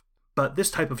perspective, but this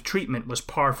type of treatment was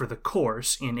par for the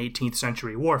course in 18th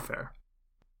century warfare.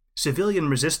 Civilian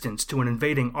resistance to an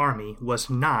invading army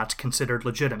was not considered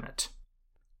legitimate.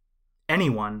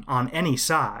 Anyone on any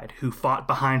side who fought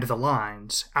behind the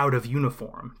lines, out of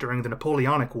uniform, during the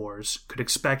Napoleonic Wars could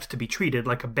expect to be treated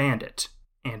like a bandit,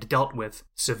 and dealt with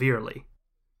severely.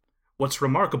 What's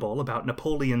remarkable about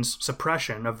Napoleon's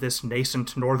suppression of this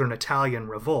nascent northern Italian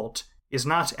revolt is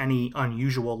not any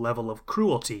unusual level of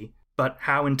cruelty, but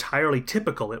how entirely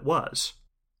typical it was.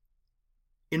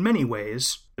 In many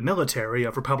ways, the military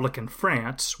of Republican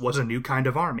France was a new kind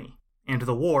of army, and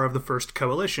the War of the First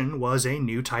Coalition was a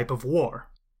new type of war.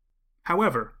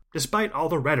 However, despite all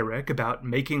the rhetoric about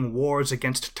making wars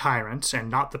against tyrants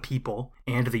and not the people,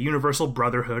 and the universal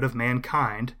brotherhood of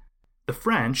mankind, the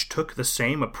French took the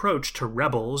same approach to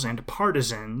rebels and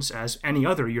partisans as any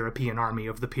other European army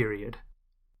of the period.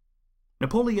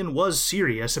 Napoleon was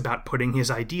serious about putting his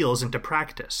ideals into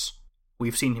practice.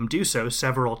 We've seen him do so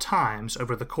several times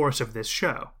over the course of this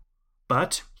show.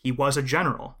 But he was a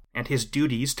general, and his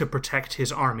duties to protect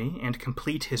his army and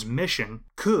complete his mission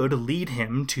could lead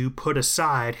him to put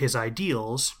aside his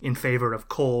ideals in favor of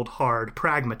cold, hard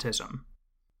pragmatism.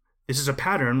 This is a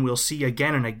pattern we'll see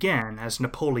again and again as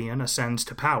Napoleon ascends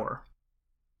to power.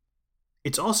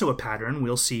 It's also a pattern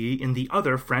we'll see in the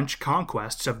other French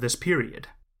conquests of this period.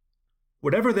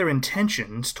 Whatever their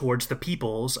intentions towards the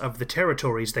peoples of the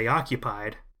territories they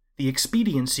occupied, the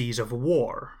expediencies of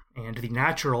war and the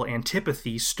natural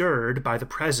antipathy stirred by the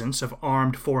presence of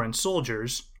armed foreign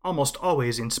soldiers almost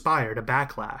always inspired a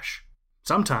backlash,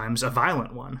 sometimes a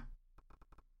violent one.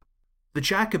 The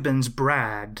Jacobins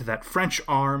bragged that French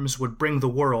arms would bring the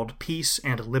world peace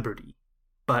and liberty,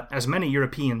 but as many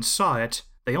Europeans saw it,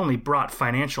 they only brought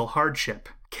financial hardship,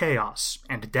 chaos,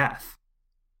 and death.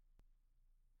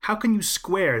 How can you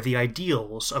square the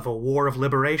ideals of a war of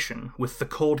liberation with the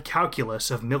cold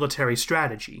calculus of military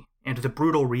strategy and the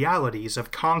brutal realities of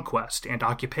conquest and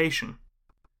occupation?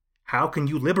 How can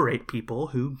you liberate people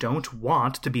who don't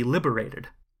want to be liberated?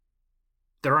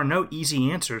 There are no easy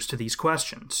answers to these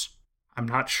questions. I'm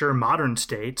not sure modern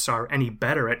states are any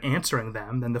better at answering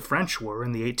them than the French were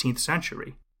in the 18th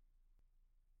century.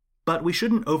 But we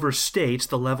shouldn't overstate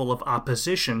the level of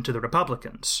opposition to the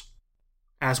Republicans.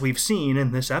 As we've seen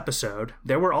in this episode,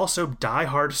 there were also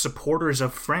die-hard supporters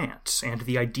of France and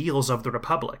the ideals of the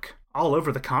Republic all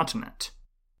over the continent.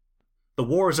 The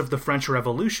wars of the French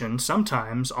Revolution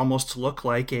sometimes almost look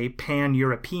like a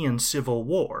pan-European civil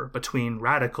war between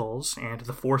radicals and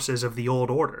the forces of the old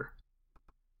order.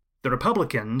 The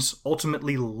Republicans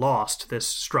ultimately lost this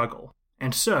struggle,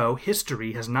 and so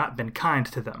history has not been kind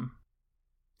to them.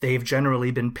 They've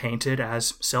generally been painted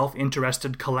as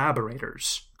self-interested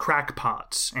collaborators,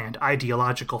 crackpots, and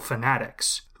ideological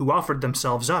fanatics who offered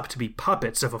themselves up to be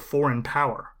puppets of a foreign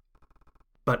power.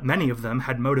 But many of them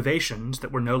had motivations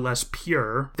that were no less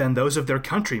pure than those of their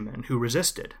countrymen who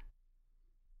resisted.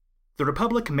 The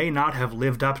Republic may not have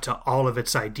lived up to all of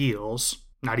its ideals,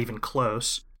 not even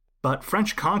close, but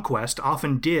French conquest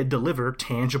often did deliver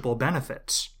tangible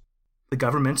benefits. The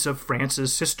governments of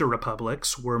France's sister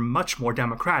republics were much more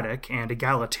democratic and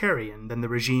egalitarian than the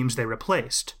regimes they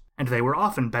replaced, and they were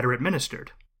often better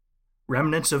administered.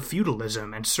 Remnants of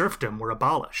feudalism and serfdom were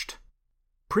abolished.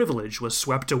 Privilege was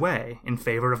swept away in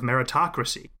favor of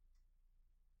meritocracy.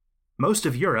 Most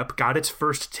of Europe got its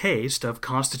first taste of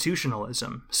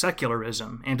constitutionalism,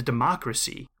 secularism, and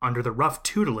democracy under the rough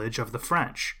tutelage of the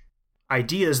French.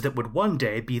 Ideas that would one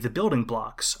day be the building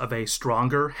blocks of a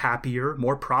stronger, happier,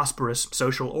 more prosperous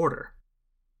social order.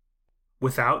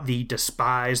 Without the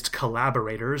despised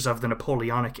collaborators of the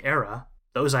Napoleonic era,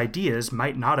 those ideas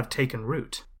might not have taken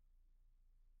root.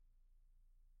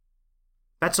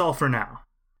 That's all for now.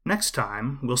 Next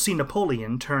time, we'll see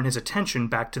Napoleon turn his attention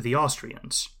back to the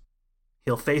Austrians.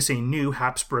 He'll face a new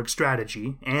Habsburg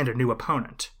strategy and a new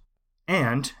opponent.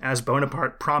 And, as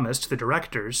Bonaparte promised the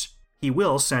directors, he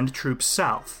will send troops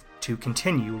south to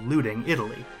continue looting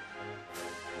Italy.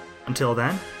 Until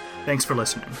then, thanks for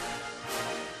listening.